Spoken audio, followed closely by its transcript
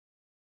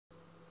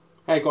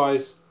Hey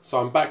guys, so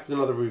I'm back with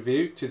another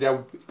review. Today I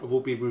will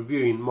be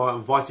reviewing my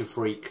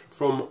VitaFreak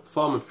from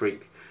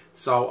PharmaFreak.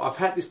 So I've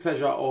had this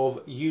pleasure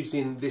of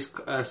using this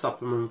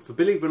supplement for,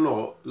 believe it or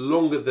not,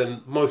 longer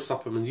than most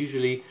supplements.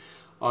 Usually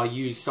I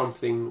use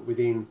something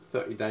within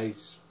 30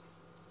 days.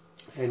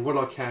 And when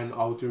I can,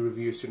 I'll do a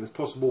review as soon as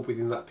possible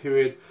within that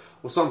period,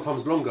 or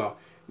sometimes longer.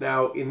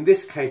 Now, in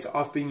this case,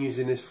 I've been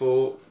using this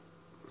for,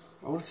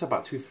 I want to say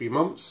about 2-3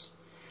 months.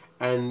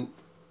 And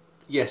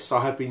yes,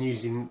 I have been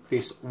using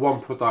this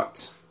one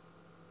product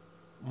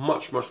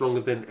much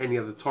longer than any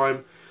other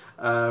time.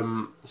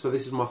 So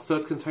this is my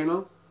third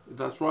container.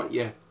 That's right,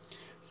 yeah.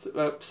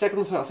 Second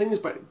or third, I think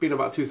it's been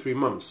about 2-3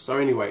 months. So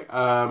anyway,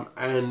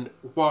 and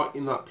while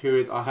in that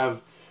period, I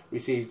have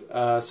received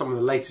some of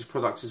the latest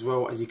products as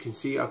well. As you can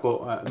see, I've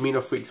got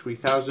PharmaFreak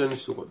 3000,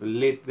 still got the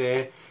lid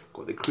there,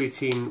 got the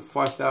creatine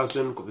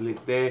 5000, got the lid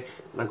there,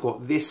 and I've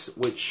got this,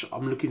 which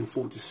I'm looking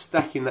forward to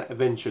stacking that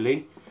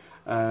eventually.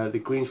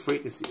 The green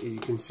freak, as you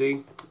can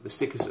see, the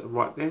stickers are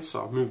right there,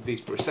 so I'll move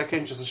these for a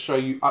second just to show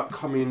you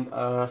upcoming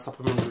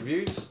supplement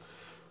reviews.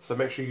 So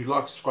make sure you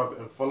like, subscribe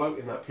and follow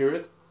in that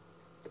period.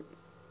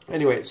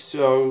 Anyway,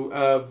 so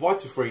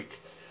VitaFreak.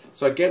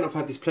 So again, I've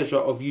had this pleasure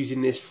of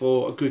using this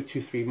for a good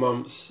 2-3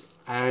 months,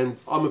 and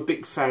I'm a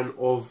big fan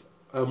of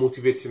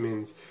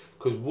multivitamins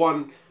because,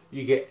 one,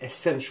 you get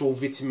essential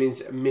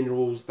vitamins and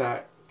minerals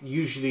that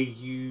usually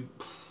you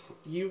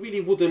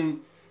really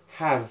wouldn't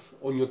have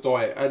on your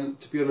diet. And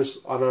to be honest,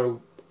 I know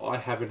I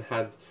haven't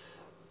had,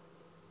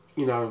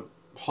 you know,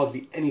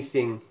 hardly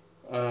anything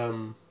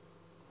of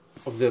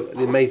the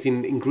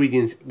amazing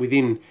ingredients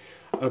within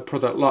a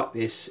product like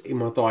this in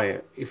my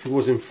diet if it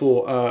wasn't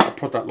for a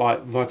product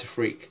like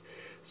VitaFreak.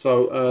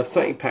 So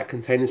 30 pack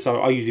containers, so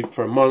I use it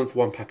for a month,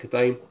 1 pack a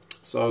day.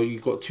 So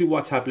you've got 2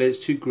 white tablets,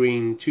 2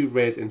 green, 2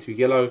 red and 2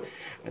 yellow,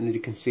 and as you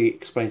can see, it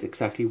explains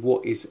exactly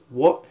what is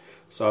what.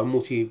 So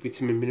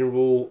multivitamin,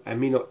 mineral,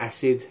 amino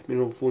acid,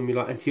 mineral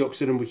formula,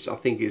 antioxidant, which I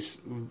think is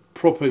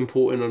proper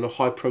important on a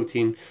high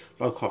protein,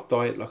 low carb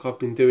diet like I've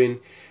been doing,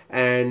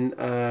 and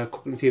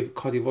cognitive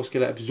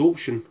cardiovascular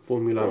absorption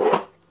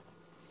formula.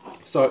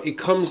 So it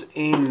comes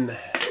in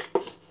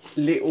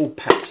little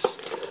packs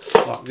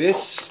like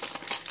this.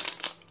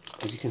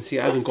 As you can see,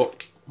 I haven't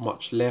got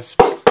much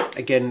left.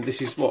 Again,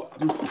 this is what,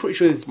 I'm pretty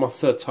sure this is my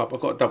third type. I've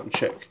got to double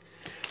check.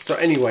 So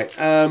anyway,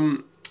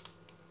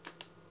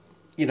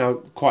 you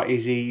know, quite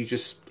easy. You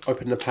just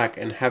open the pack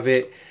and have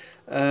it.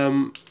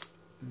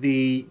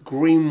 The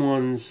green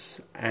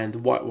ones and the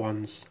white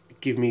ones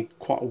give me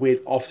quite a weird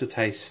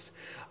aftertaste.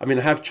 I mean,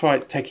 I have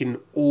tried taking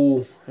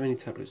all, how many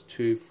tablets?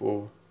 2,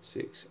 4,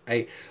 6,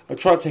 8. I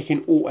tried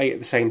taking all 8 at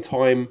the same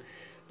time.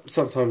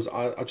 Sometimes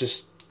I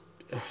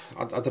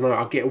don't know,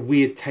 I get a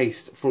weird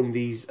taste from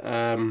these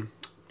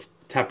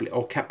tablet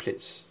or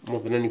caplets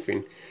more than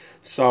anything.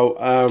 So,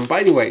 but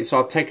anyway, so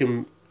I've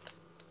taken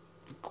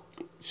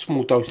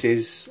small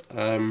doses.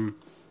 I'll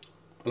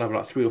have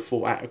like 3 or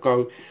 4 at a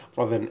go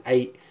rather than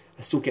 8.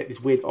 I still get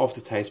this weird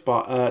aftertaste,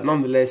 but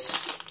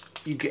nonetheless,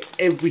 you get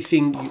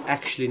everything you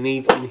actually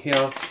need in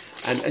here.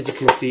 And as you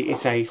can see,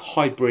 it's a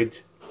hybrid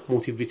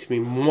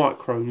multivitamin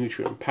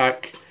micronutrient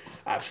pack.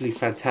 Absolutely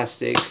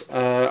fantastic.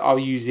 I'll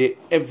use it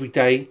every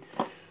day.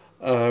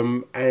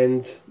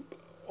 And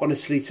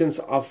honestly, since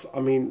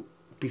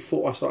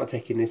before I started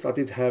taking this, I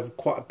did have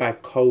quite a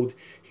bad cold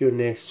here and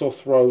there, sore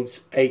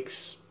throats,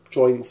 aches,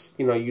 joints,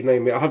 you know, you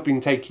name it. I have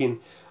been taking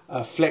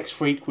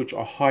FlexFreak, which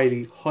I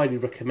highly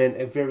recommend,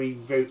 a very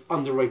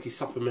underrated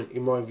supplement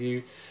in my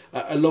view,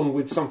 along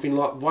with something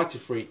like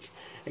VitaFreak.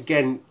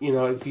 Again, you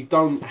know, if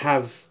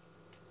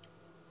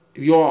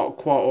you're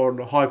quite on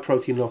a high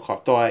protein, low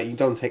carb diet, you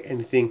don't take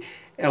anything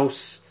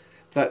else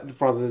that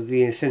rather than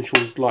the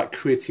essentials like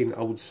creatine,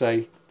 I would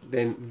say,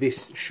 then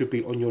this should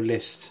be on your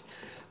list.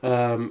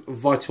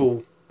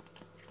 Vital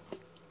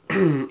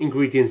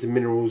ingredients and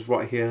minerals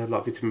right here,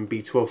 like vitamin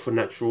B12 for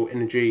natural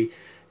energy,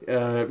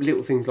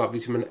 little things like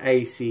vitamin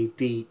A, C,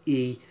 D,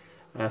 E,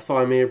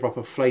 thiamine,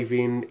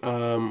 riboflavin,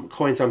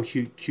 coenzyme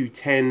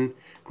Q10,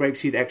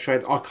 grapeseed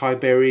extract, acai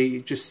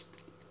berry, just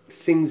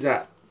things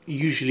that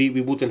usually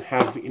we wouldn't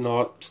have in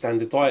our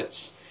standard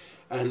diets.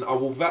 And I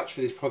will vouch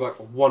for this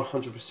product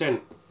 100%.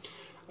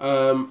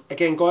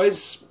 Again,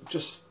 guys,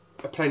 just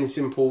plain and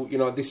simple, you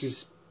know, this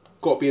has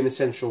got to be an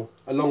essential,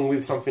 along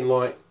with something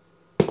like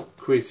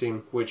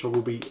creatine, which I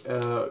will be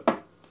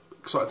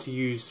excited to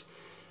use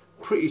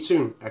pretty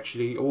soon.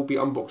 Actually, I will be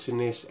unboxing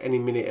this any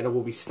minute, and I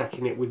will be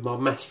stacking it with my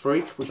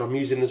PharmaFreak, which I'm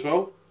using as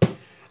well.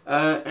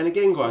 And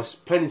again, guys,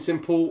 plain and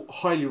simple,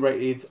 highly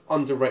rated,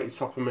 underrated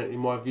supplement in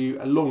my view,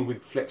 along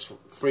with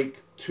FlexFreak,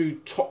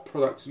 2 top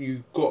products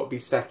you've got to be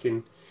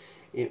stacking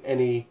in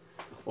any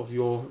of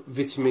your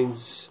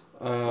vitamins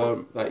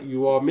that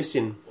you are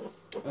missing.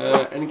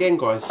 And again,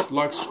 guys,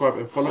 like, subscribe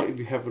and follow if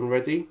you haven't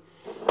already.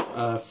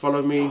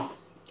 Follow me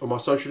on my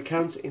social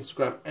accounts,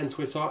 Instagram and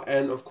Twitter.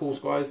 And of course,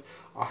 guys,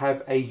 I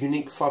have a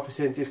unique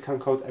 5%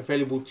 discount code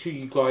available to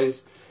you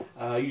guys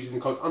using the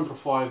code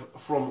UNDER5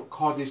 from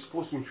Cardiff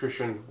Sports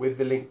Nutrition, with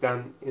the link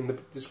down in the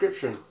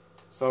description.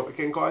 So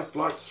again, guys,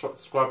 like,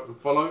 subscribe and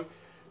follow.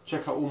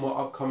 check out all my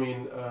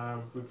upcoming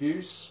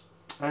reviews,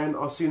 and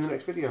I'll see you in the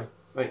next video.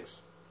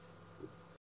 Thanks.